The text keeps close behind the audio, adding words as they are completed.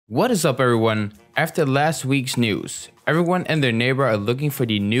What is up everyone? After last week's news, everyone and their neighbor are looking for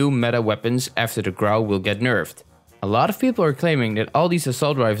the new meta weapons after the grau will get nerfed. A lot of people are claiming that all these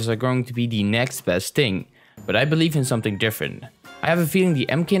assault rifles are going to be the next best thing, but I believe in something different. I have a feeling the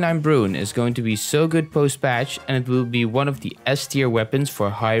MK9 Bruen is going to be so good post-patch and it will be one of the S tier weapons for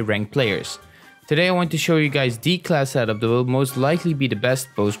high ranked players. Today I want to show you guys the class setup that will most likely be the best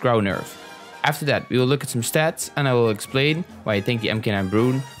post-grau nerf. After that, we will look at some stats and I will explain why I think the MK9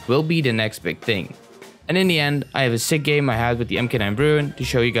 Bruen will be the next big thing. And in the end, I have a sick game I had with the MK9 Bruen to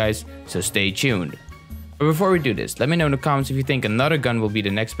show you guys, so stay tuned. But before we do this, let me know in the comments if you think another gun will be the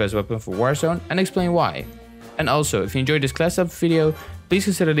next best weapon for Warzone and explain why. And also, if you enjoyed this class setup video, please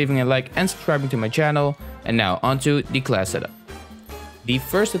consider leaving a like and subscribing to my channel. And now onto the class setup. The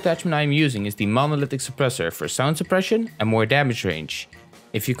first attachment I am using is the monolithic suppressor for sound suppression and more damage range.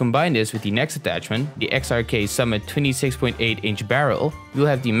 If you combine this with the next attachment, the XRK Summit 26.8 inch barrel, you'll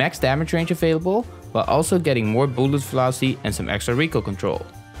have the max damage range available, while also getting more bullet velocity and some extra recoil control.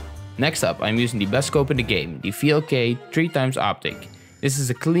 Next up, I'm using the best scope in the game, the VLK 3x optic. This is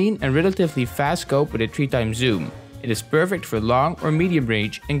a clean and relatively fast scope with a 3x zoom. It is perfect for long or medium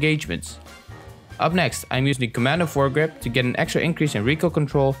range engagements. Up next, I'm using the Commando foregrip to get an extra increase in recoil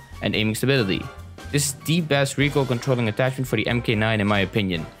control and aiming stability. This is the best recoil controlling attachment for the MK9 in my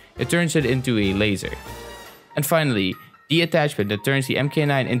opinion. It turns it into a laser. And finally, the attachment that turns the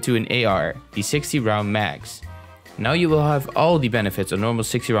MK9 into an AR, the 60 round mags. Now you will have all the benefits a normal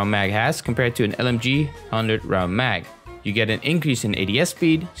 60 round mag has compared to an LMG 100 round mag. You get an increase in ADS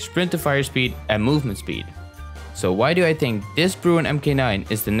speed, sprint to fire speed and movement speed. So why do I think this Bruen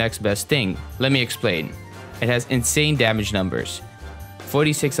MK9 is the next best thing? Let me explain. It has insane damage numbers.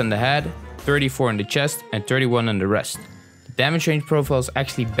 46 on the head, 34 on the chest and 31 on the rest. The damage range profile is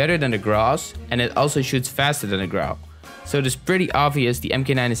actually better than the grau's and it also shoots faster than the grau. So it is pretty obvious the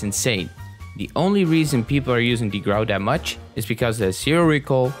MK9 is insane. The only reason people are using the grau that much is because it has zero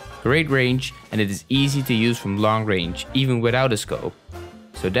recoil, great range and it is easy to use from long range even without a scope.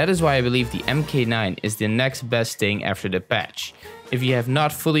 So that is why I believe the MK9 is the next best thing after the patch. If you have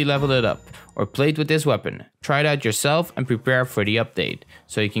not fully leveled it up or played with this weapon, try it out yourself and prepare for the update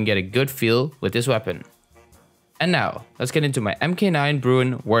so you can get a good feel with this weapon. And now, let's get into my MK9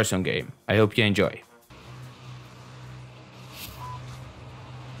 Bruen Warzone game. I hope you enjoy.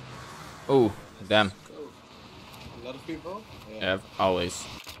 Oh, damn. A lot of people? Yeah, always.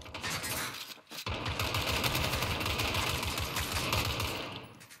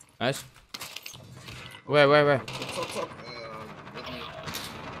 Nice. Where? Top.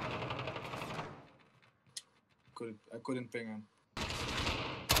 I couldn't ping him.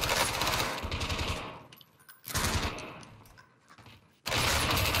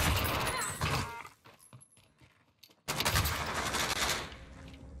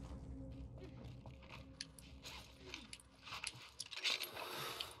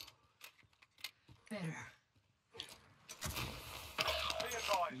 Better.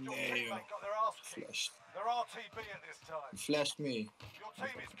 Flashed. They're RTB at this time. He flashed me. Your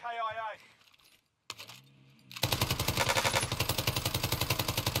team is KIA.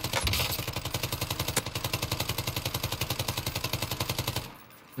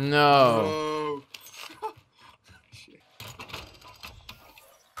 No. Oh. Shit.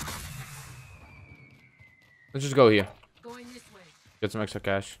 Let's just go here. Going this way. Get some extra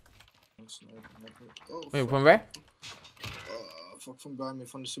cash. Oh, Wait, fuck. from where? Fuck, from by me,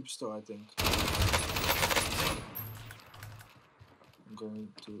 from the superstore, I think. I'm going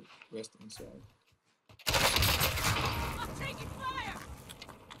to rest inside. I'm taking fire.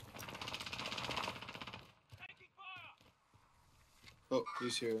 Oh,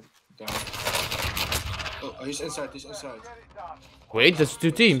 he's here. Down. Oh, he's inside. Get it done. Wait, that's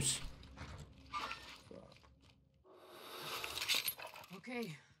two teams.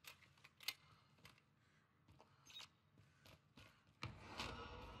 Okay.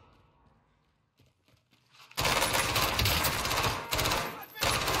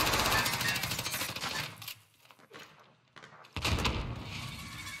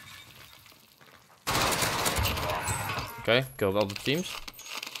 Okay, killed all the teams.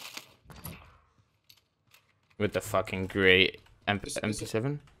 With the fucking grey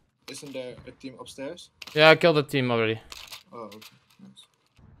MP7. Isn't there a team upstairs? Yeah, I killed the team already. Oh, okay. Nice.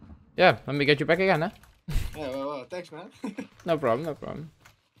 Yeah, let me get you back again, huh? Yeah, well, thanks, man. No problem. I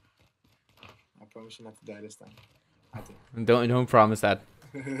promise you not to die this time. I think. Don't promise that.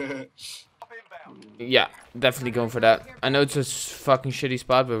 Yeah, definitely going for that. I know it's a fucking shitty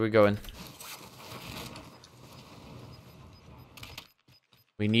spot, but we're going.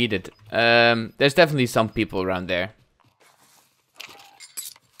 We need it. There's definitely some people around there.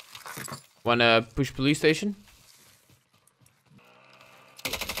 Wanna push police station?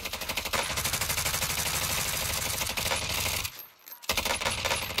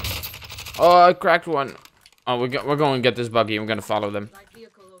 Oh, I cracked one. Oh, we're going to get this buggy. We're gonna follow them. Light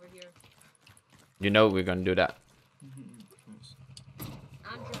vehicle over here. You know we're gonna do that.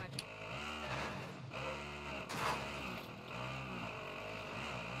 I'm driving.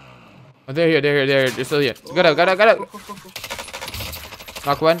 Oh, they're here. They're still here. Got out.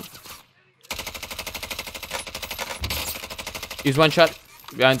 Knock one. Use one shot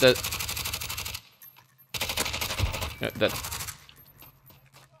behind the. Yeah, that.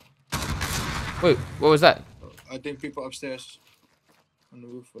 Wait, what was that? I think people upstairs on the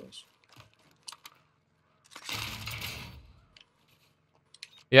roof for us.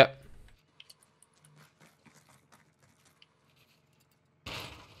 Yeah.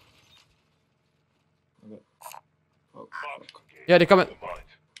 Okay. Oh, fuck. Yeah, they're coming.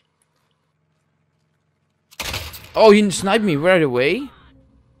 Oh, he sniped me right away.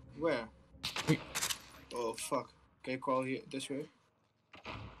 Where? Oh fuck. Can you call here this way?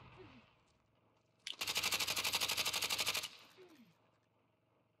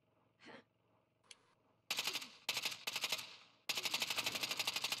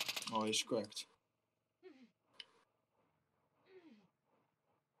 Oh, he's cracked.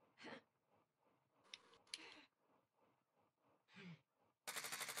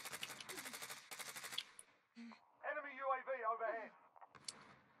 Enemy UAV overhead.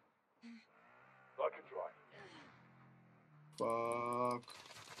 I can drive. Fuck.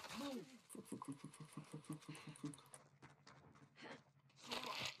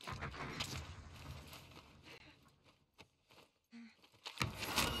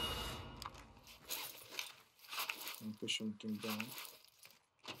 I'm pushing something down.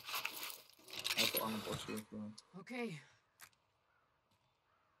 I have the armor box here. Okay.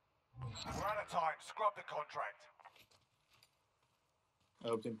 We're out of time. Scrub the contract. I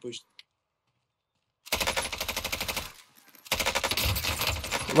hope they pushed.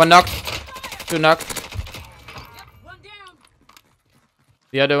 One knocked. Two knocked. Yep, one down.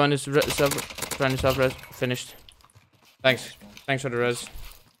 The other one is trying to self-res. Finished. Thanks. Thanks for the res.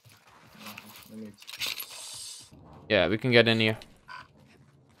 Let me. Yeah, we can get in here.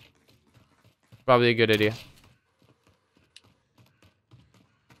 Probably a good idea.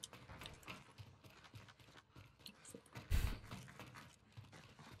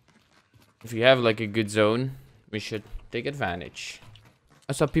 If you have like a good zone, we should take advantage.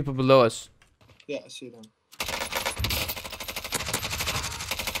 I saw people below us. Yeah, I see them.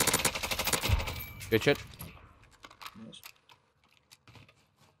 Good shit. Nice.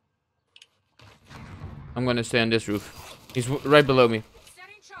 I'm gonna stay on this roof. He's right below me.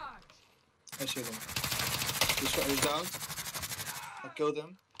 Setting charge. I see them. This one is down. I killed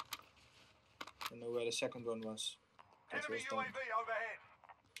him. I know where the second one was. That Enemy was down. UAV overhead.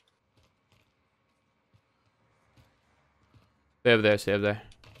 Stay up there, stay up there.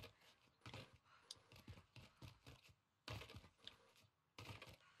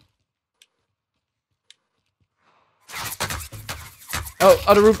 Oh,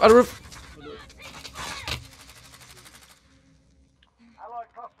 other roof, other roof. Allied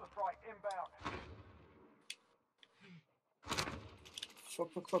cluster strike inbound.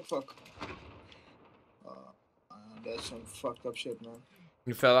 Fuck. That's some fucked up shit, man.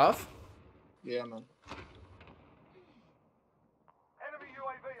 You fell off? Yeah, man. Enemy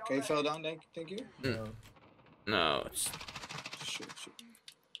UAV Okay, overhead. fell down, thank you? No. No, it's... Shit.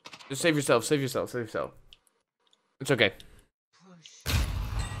 Just save yourself, save yourself. It's okay. Push.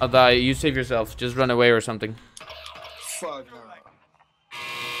 I'll die, you save yourself. Just run away or something. Fuck, no.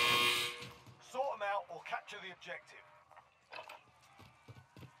 Sort them out or capture the objective.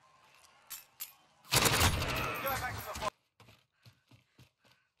 Go back to the front.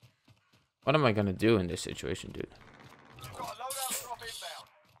 What am I gonna do in this situation, dude? You've got a loadout drop inbound.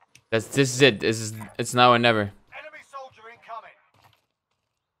 This is it. It's now or never. Enemy soldier incoming.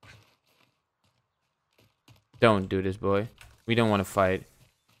 Don't do this, boy. We don't want to fight.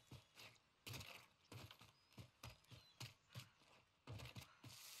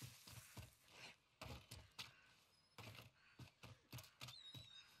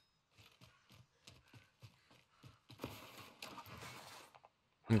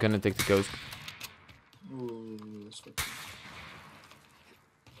 I'm gonna take the ghost. Ooh, that's fucking...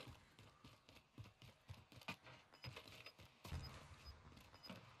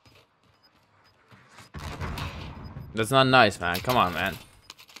 That's not nice, man. Come on, man.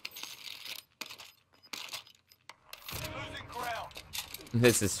 Losing ground.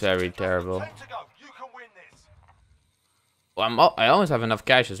 This is very terrible. 10 to go. You can win this. Well, I almost have enough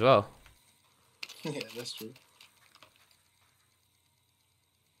cash as well. Yeah, that's true.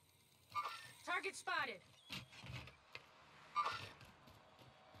 Target spotted.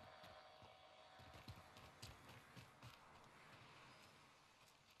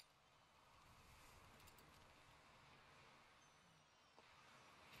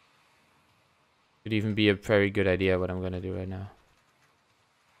 Could even be a very good idea what I'm gonna do right now.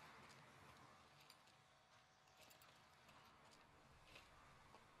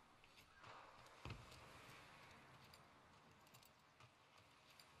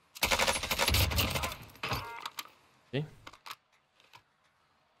 See?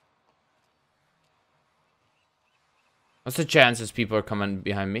 What's the chances people are coming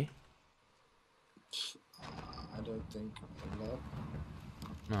behind me? I don't think a lot.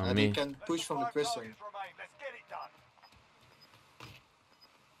 No, And me. he can push from the Five prison. targets remain. Let's get it done.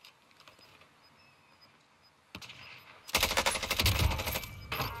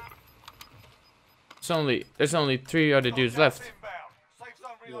 There's only 3 other dudes Gas left. inbound. Safe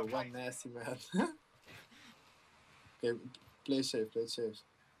zone You're one relocated. nasty man. Okay, play safe, play safe.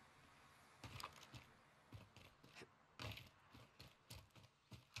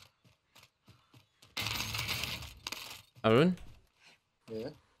 Arun, Yeah,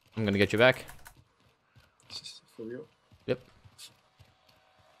 I'm gonna get you back. just for real. Yep.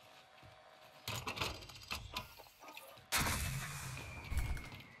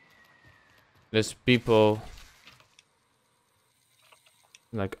 There's people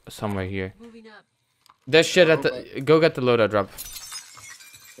like somewhere here. Moving up. There's shit at the. Go get the loadout drop.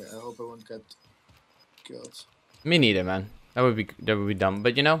 Yeah, I hope I won't get killed. Me neither, man. That would be dumb.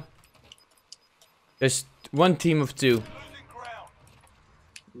 But you know, there's one team of 2. Losing ground.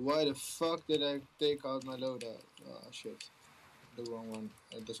 Why the fuck did I take out my loadout? Oh shit. The wrong one.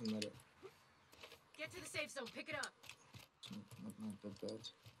 It doesn't matter. Get to the safe zone. Pick it up. It's not that bad.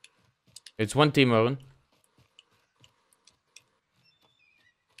 It's one team, Arun.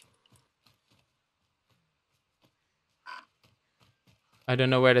 I don't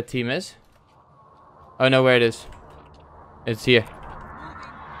know where the team is. Oh no, where it is. It's here.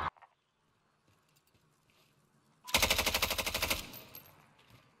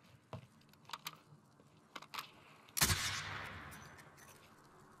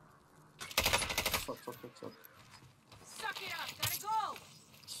 Fuck, fuck, fuck, fuck. Suck it up. Gotta go.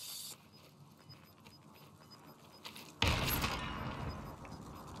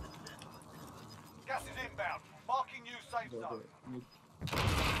 Gas is inbound. Marking new safe Go, zone. go.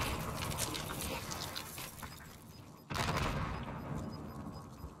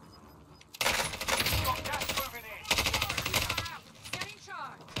 Got gas moving in. Setting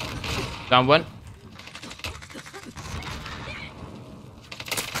charge. Down one.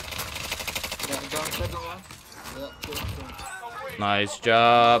 Yeah, down second one. Yeah, good. Nice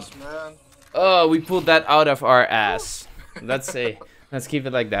job. Man. Oh, we pulled that out of our ass. Let's keep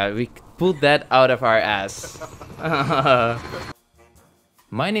it like that. We pulled that out of our ass.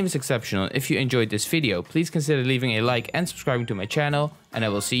 My name is Exceptional. If you enjoyed this video, please consider leaving a like and subscribing to my channel, and I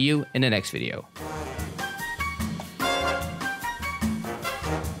will see you in the next video.